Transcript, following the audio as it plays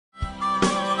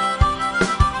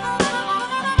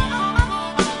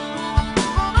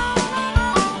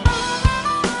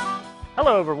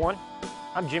everyone,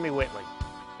 I'm Jimmy Whitley,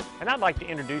 and I'd like to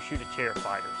introduce you to chair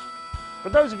fighters. For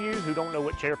those of you who don't know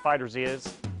what chair fighters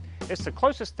is, it's the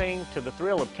closest thing to the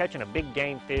thrill of catching a big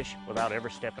game fish without ever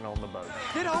stepping on the boat.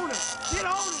 Get on him! Get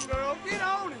on him, girl! Get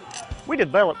on him! We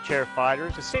developed chair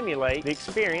fighters to simulate the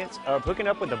experience of hooking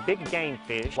up with a big game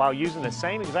fish while using the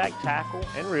same exact tackle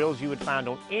and reels you would find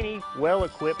on any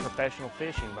well-equipped professional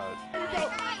fishing boat. Here we go!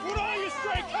 Put all your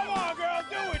strength! Come on, girl!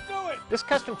 Do it! Do it! This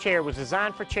custom chair was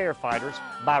designed for chair fighters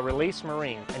by Release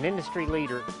Marine, an industry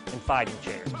leader in fighting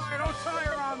chairs. Don't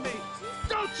tire on me!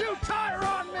 Don't you tire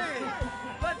on me!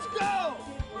 Let's go!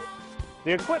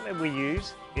 The equipment we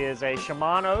use is a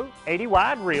Shimano 80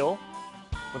 wide reel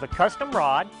with a custom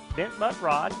rod, bent butt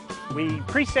rod. We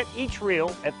preset each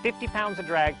reel at 50 pounds of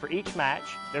drag for each match.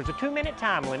 There's a 2-minute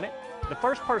time limit. The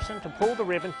first person to pull the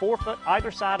ribbon 4 foot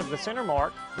either side of the center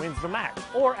mark wins the match.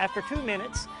 Or after 2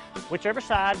 minutes, whichever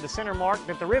side the center mark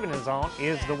that the ribbon is on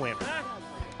is the winner.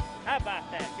 How about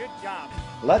that? Good job.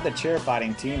 Let the chair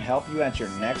fighting team help you at your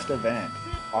next event.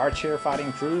 Our chair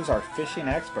fighting crews are fishing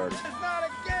experts. It's not a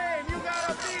game! You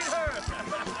gotta beat her!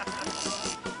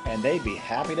 And they'd be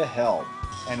happy to help.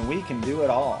 And we can do it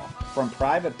all, from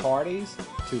private parties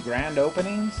to grand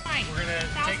openings, We're gonna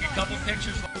take a couple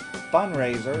pictures.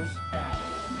 fundraisers,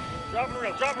 Drop a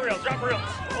reel, drop a reel, drop a reel.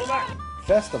 Hold back.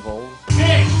 festivals,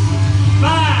 6,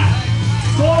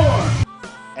 5, 4.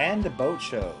 and boat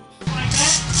shows.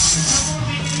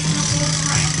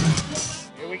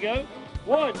 Here we go.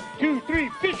 1, 2, 3,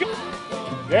 fish!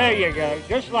 There you go.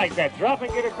 Just like that. Drop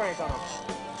and get a crank on him.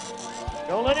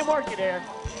 Don't let him work you there.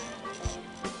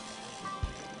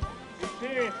 Be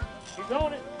serious. Keep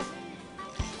on it.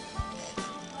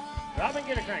 Drop and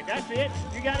get a crank. That's it.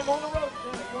 You got him on the rope.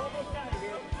 Son. You're almost out of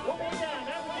here. One more down.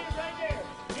 That was it right there.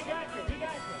 He got you. He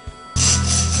got you.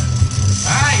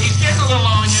 All right, he's getting a little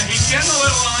on you. He's getting a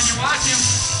little on you. Watch him.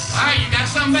 All right, you got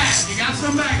some back. You got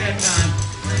some back that time.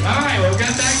 All right, well, we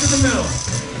got back to the middle.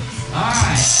 All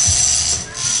right.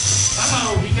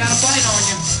 Uh-oh, he got a bite on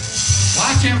you.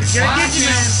 Watch him. Watch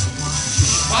him.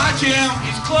 Watch him.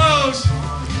 He's close.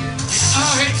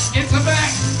 Oh, get some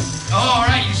back. Oh, all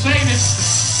right, you saved it.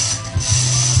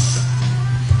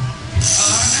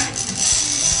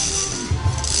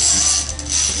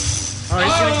 All right.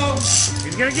 Oh,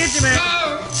 he's gonna get you, man.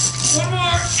 Oh, one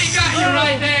more. He got you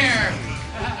right there.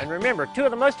 And remember, 2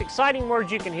 of the most exciting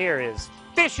words you can hear is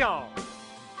fish on.